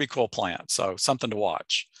pretty cool plant. So something to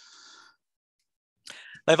watch.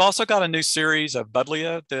 They've also got a new series of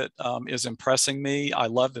buddleia that is impressing me. I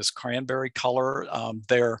love this cranberry color.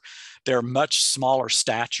 They're much smaller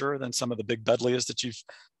stature than some of the big buddleias that you've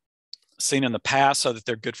seen in the past, so that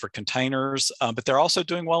they're good for containers, but they're also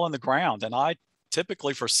doing well in the ground. And I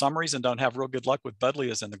typically, for some reason, don't have real good luck with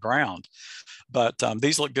buddleias in the ground, but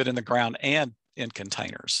these look good in the ground and in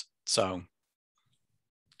containers. So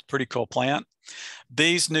pretty cool plant.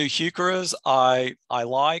 These new heucheras I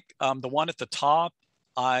like. The one at the top,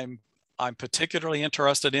 I'm particularly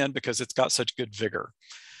interested in because it's got such good vigor,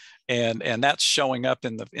 and that's showing up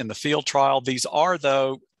in the field trial. These are,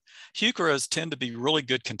 though, heucheras tend to be really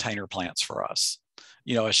good container plants for us,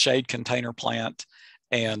 you know, a shade container plant,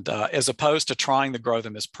 and as opposed to trying to grow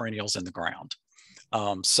them as perennials in the ground.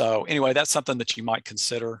 So anyway, that's something that you might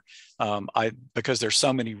consider, because there's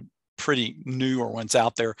so many pretty newer ones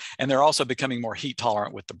out there, and they're also becoming more heat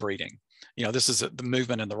tolerant with the breeding. You know, this is the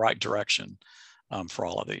movement in the right direction for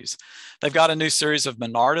all of these. They've got a new series of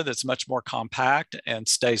Monarda that's much more compact and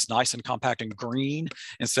stays nice and compact and green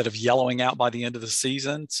instead of yellowing out by the end of the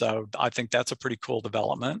season. So I think that's a pretty cool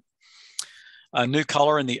development. A new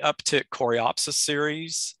color in the Uptick Coreopsis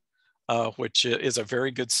series, which is a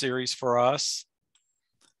very good series for us.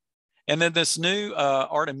 And then this new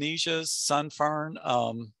Artemisia's sun fern.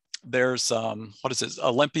 There's, what is it,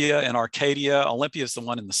 Olympia and Arcadia. Olympia is the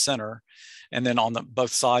one in the center. And then on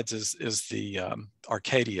both sides is the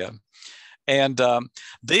Arcadia. And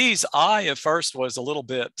these I at first was a little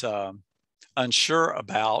bit unsure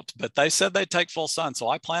about, but they said they'd take full sun. So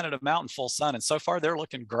I planted them out in full sun, and so far they're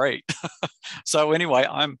looking great. So anyway,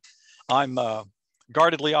 I'm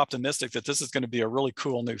guardedly optimistic that this is going to be a really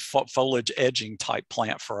cool new foliage edging type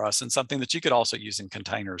plant for us, and something that you could also use in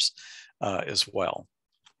containers as well.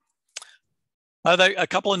 A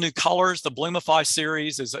couple of new colors. The Bloomify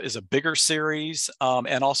series is a bigger series,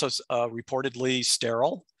 and also reportedly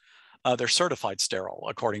sterile. They're certified sterile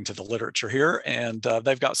according to the literature here, and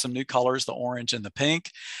they've got some new colors, the orange and the pink.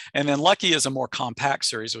 And then Lucky is a more compact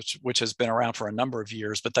series, which has been around for a number of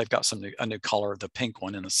years, but they've got a new color. The pink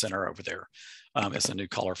one in the center over there is a new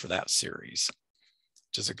color for that series,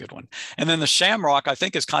 which is a good one. And then the Shamrock, I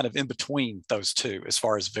think, is kind of in between those two as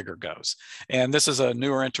far as vigor goes. And this is a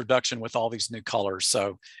newer introduction with all these new colors.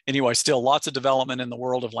 So anyway, still lots of development in the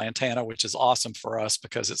world of lantana, which is awesome for us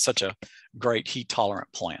because it's such a great heat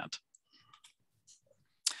tolerant plant.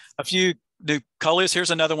 A few new coleus.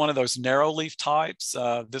 Here's another one of those narrow leaf types.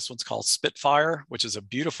 This one's called Spitfire, which is a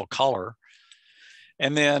beautiful color.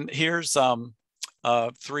 And then here's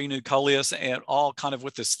 3 new coleus, and all kind of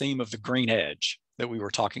with this theme of the green edge that we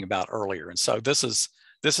were talking about earlier. And so this is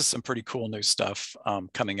some pretty cool new stuff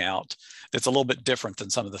coming out. It's a little bit different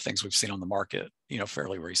than some of the things we've seen on the market, you know,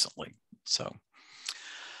 fairly recently. So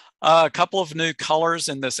a couple of new colors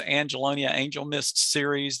in this Angelonia Angel Mist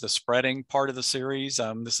series, the spreading part of the series.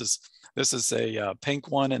 This is a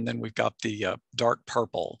pink one, and then we've got the dark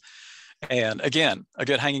purple. And again, a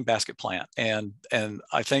good hanging basket plant. And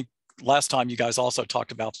I think last time you guys also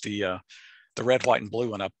talked about the red, white, and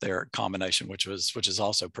blue one up there combination, which is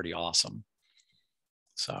also pretty awesome.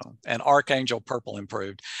 So, and Archangel purple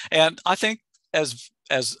improved. And I think as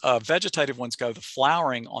vegetative ones go, the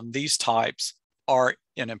flowering on these types are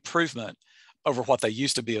an improvement over what they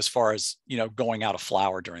used to be as far as, you know, going out of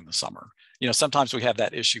flower during the summer. You know, sometimes we have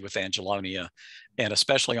that issue with Angelonia, and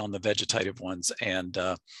especially on the vegetative ones. And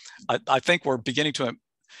I think we're beginning to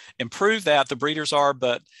improve that, the breeders are,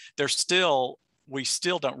 but we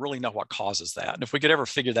still don't really know what causes that. And if we could ever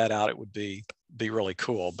figure that out, it would be really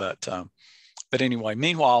cool. But anyway,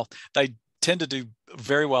 meanwhile, they tend to do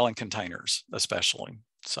very well in containers, especially.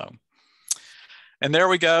 So, and there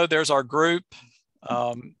we go. There's our group.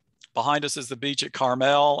 Behind us is the beach at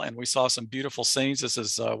Carmel, and we saw some beautiful scenes. This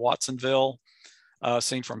is Watsonville,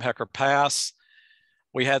 scene from Hecker Pass.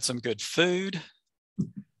 We had some good food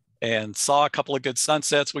and saw a couple of good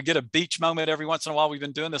sunsets. We get a beach moment every once in a while. We've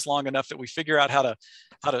been doing this long enough that we figure out how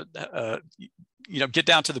to you know, get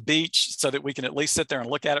down to the beach so that we can at least sit there and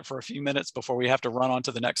look at it for a few minutes before we have to run on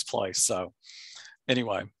to the next place. So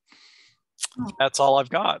anyway, that's all I've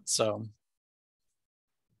got. So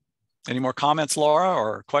any more comments, Laura,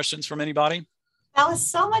 or questions from anybody? That was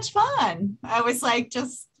so much fun. I was like,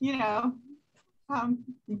 just, you know,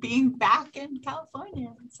 being back in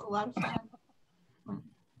California. It's a lot of fun.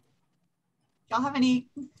 Y'all have any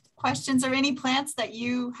questions or any plants that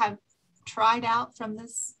you have tried out from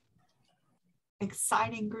this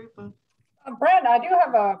exciting group of Brent, I do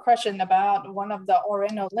have a question about one of the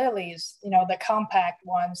Oriental lilies, the compact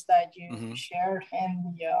ones that you shared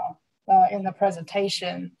in the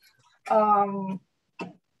presentation.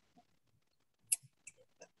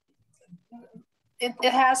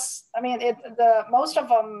 It has, most of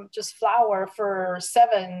them just flower for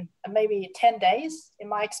 7, maybe 10 days in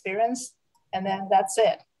my experience, and then that's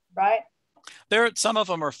it, right? Some of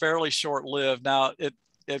them are fairly short-lived. Now, it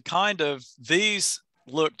kind of, these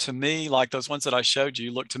look to me like those ones that I showed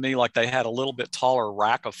you look to me like they had a little bit taller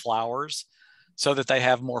rack of flowers so that they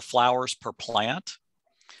have more flowers per plant.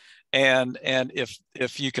 And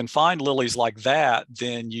if you can find lilies like that,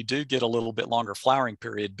 then you do get a little bit longer flowering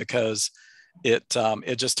period because it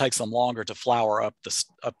just takes them longer to flower up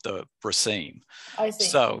the raceme. I see.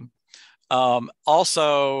 So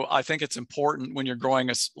also, I think it's important when you're growing,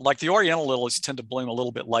 like the Oriental lilies tend to bloom a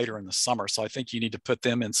little bit later in the summer. So I think you need to put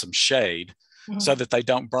them in some shade so that they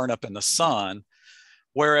don't burn up in the sun.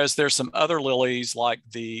 Whereas there's some other lilies, like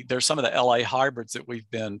there's some of the LA hybrids that we've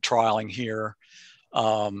been trialing here,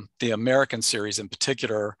 the American series in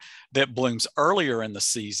particular, that blooms earlier in the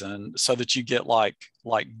season so that you get like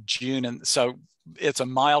June. And so it's a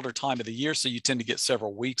milder time of the year. So you tend to get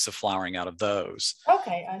several weeks of flowering out of those.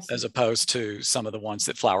 Okay, I see. As opposed to some of the ones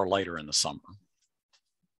that flower later in the summer.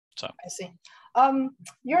 So I see.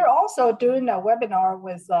 You're also doing a webinar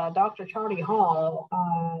with Dr. Charlie Hall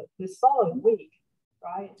this following week,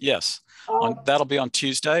 right? Yes, that'll be on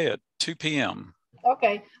Tuesday at 2 p.m.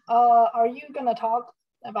 Okay. Are you going to talk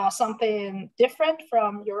about something different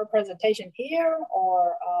from your presentation here,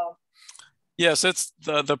 or? Yes, it's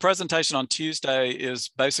the presentation on Tuesday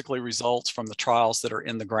is basically results from the trials that are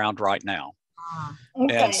in the ground right now.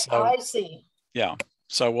 Okay, so, I see. Yeah.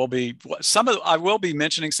 So I will be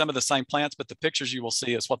mentioning some of the same plants, but the pictures you will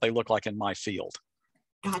see is what they look like in my field.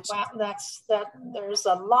 Gotcha. Wow, there's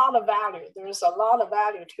a lot of value. There's a lot of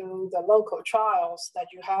value to the local trials that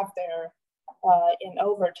you have there in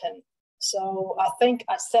Overton. So I think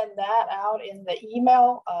I sent that out in the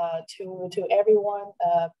email to everyone.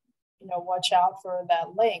 Watch out for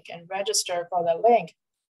that link and register for the link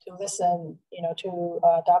to listen, to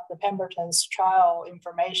Dr. Pemberton's trial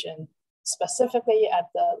information, specifically at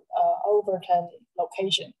the Overton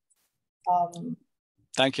location.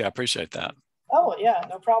 Thank you. I appreciate that. Oh, yeah,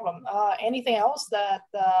 no problem. Anything else that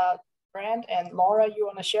Brent and Laura, you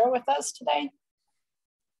want to share with us today?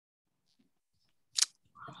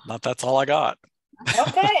 That's all I got.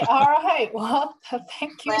 Okay, all right. Well,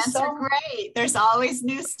 thank you. Plants are great. There's always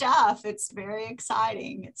new stuff. It's very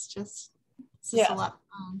exciting. It's just a lot of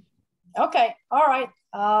fun. Okay, all right.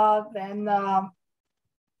 Then,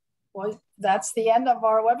 well, that's the end of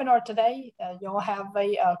our webinar today. You'll have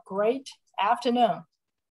a great afternoon.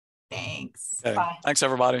 Thanks. Okay. Bye. Thanks,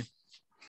 everybody.